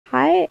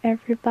Hi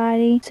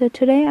everybody, so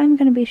today I'm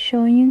going to be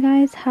showing you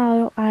guys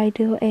how I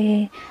do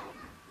a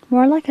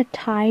more like a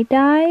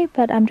tie-dye,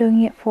 but I'm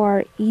doing it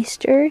for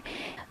Easter.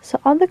 So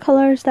all the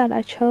colors that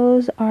I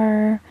chose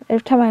are,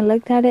 every time I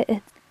looked at it,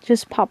 it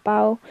just pop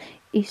out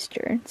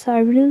Easter. So I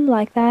really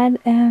like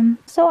that.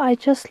 So I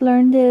just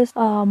learned this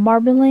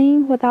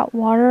marbling without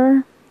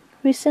water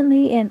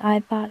recently, and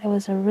I thought it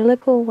was a really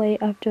cool way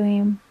of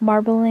doing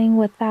marbling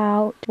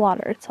without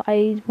water, so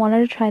I wanted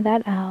to try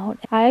that out.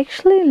 I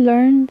actually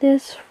learned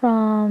this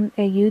from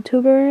a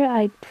YouTuber.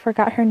 I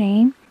forgot her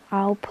name.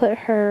 I'll put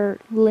her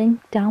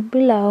link down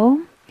below,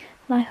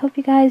 and I hope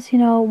you guys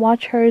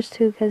watch hers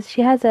too, because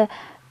she has a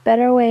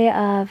better way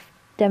of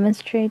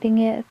demonstrating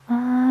it.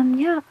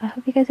 Yeah, I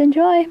hope you guys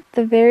enjoy.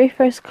 The very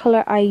first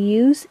color I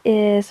use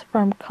is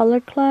from Color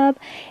Club,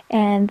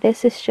 and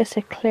this is just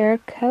a clear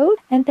coat.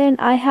 And then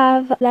I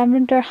have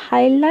lavender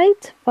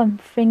highlight from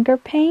Finger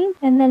Paint,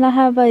 and then I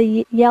have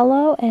a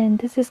yellow, and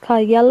this is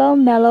called Yellow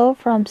Mellow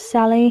from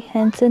Sally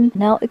Hansen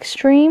Nail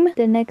Extreme.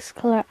 The next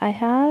color I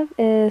have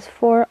is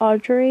For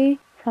Audrey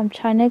from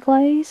China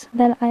Glaze.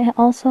 Then I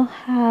also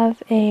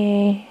have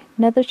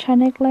another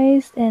China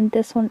Glaze, and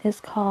this one is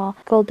called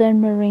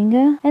Golden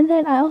Moringa. And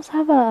then I also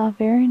have a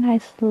very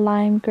nice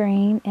lime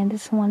green, and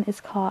this one is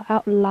called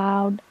Out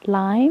Loud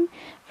Lime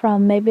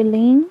from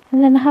Maybelline.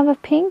 And then I have a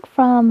pink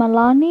from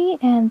Milani,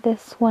 and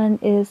this one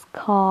is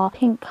called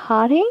Pink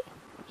Hottie.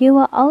 You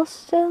will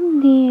also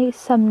need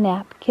some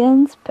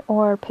napkins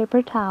or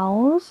paper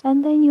towels,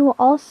 and then you will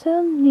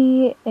also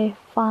need a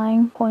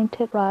fine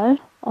pointed brush.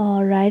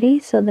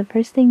 Alrighty, so the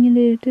first thing you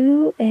need to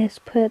do is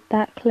put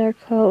that clear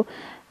coat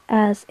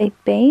as a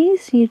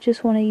base. You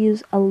just want to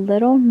use a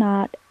little,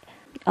 not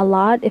a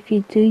lot. If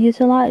you do use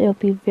a lot, it'll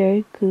be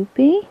very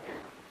goopy.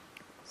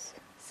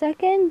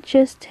 Second,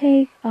 just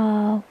take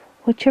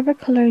whichever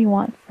color you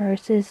want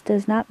first. It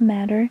does not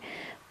matter.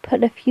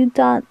 Put a few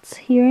dots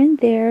here and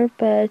there,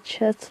 but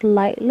just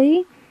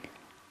lightly.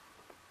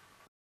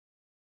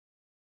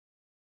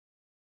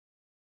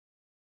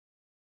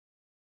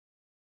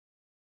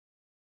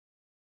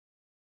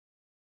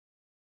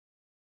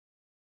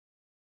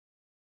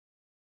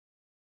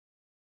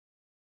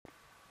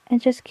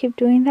 And just keep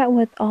doing that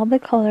with all the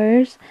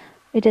colors.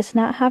 It does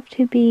not have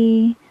to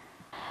be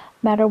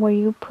matter where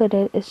you put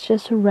it. It's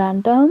just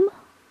random.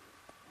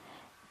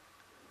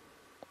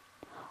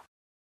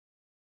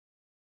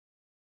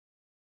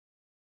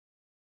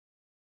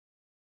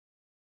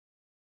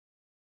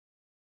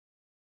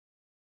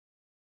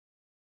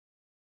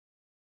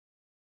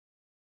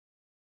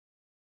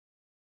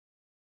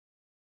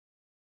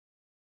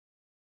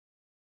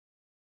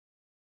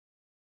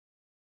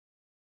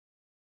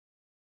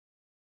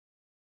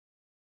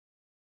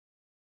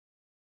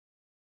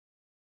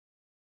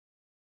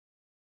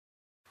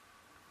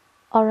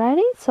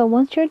 Alrighty, so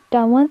once you're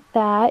done with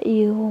that,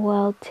 you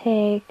will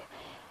take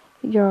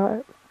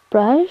your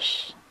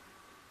brush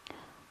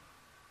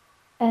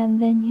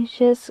and then you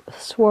just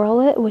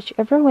swirl it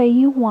whichever way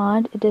you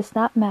want. It does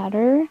not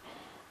matter.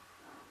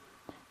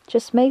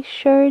 Just make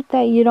sure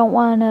that you don't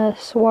want to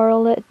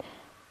swirl it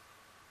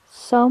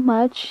so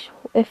much.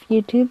 If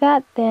you do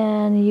that,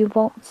 then you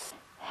won't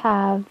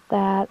have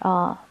that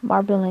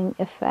marbling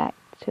effect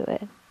to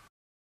it.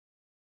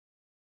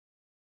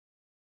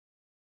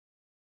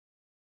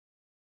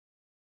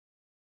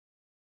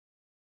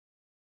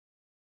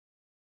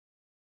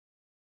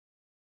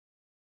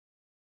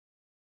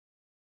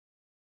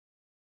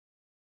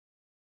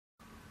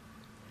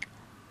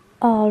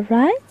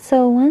 Alright,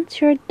 so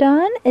once you're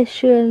done, it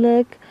should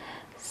look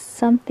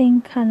something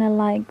kind of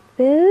like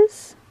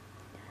this.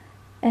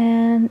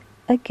 And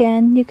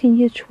again, you can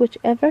use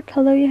whichever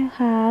color you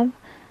have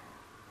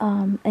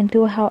and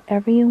do it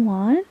however you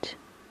want.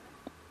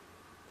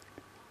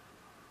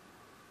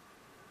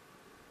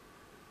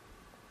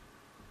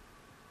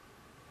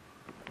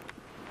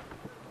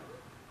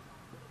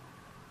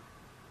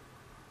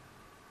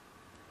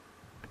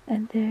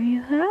 And there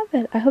you have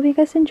it. I hope you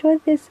guys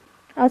enjoyed this.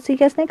 I'll see you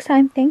guys next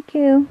time. Thank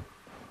you.